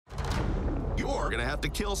gonna have to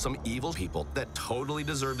kill some evil people that totally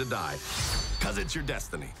deserve to die. Because it's your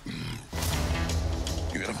destiny.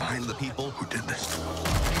 You're gonna find the people who did this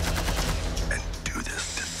and do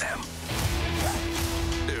this to them.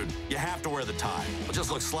 Dude, you have to wear the tie. It'll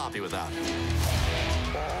just look sloppy without it.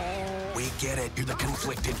 We get it. You're the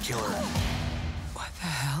conflicted killer. What the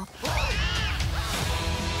hell?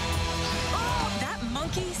 That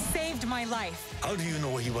monkey saved my life. How do you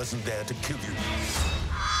know he wasn't there to kill you?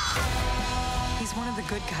 He's one of the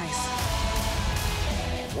good guys.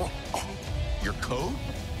 Whoa. Your code?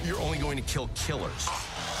 You're only going to kill killers.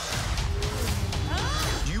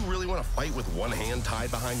 Do you really want to fight with one hand tied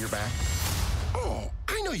behind your back? Oh,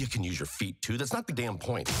 I know you can use your feet too. That's not the damn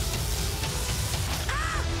point.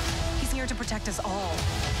 He's here to protect us all.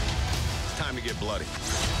 It's time to get bloody.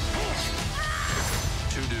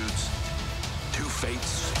 2 dudes, 2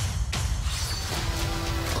 fates.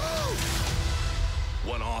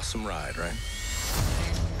 One awesome ride, right?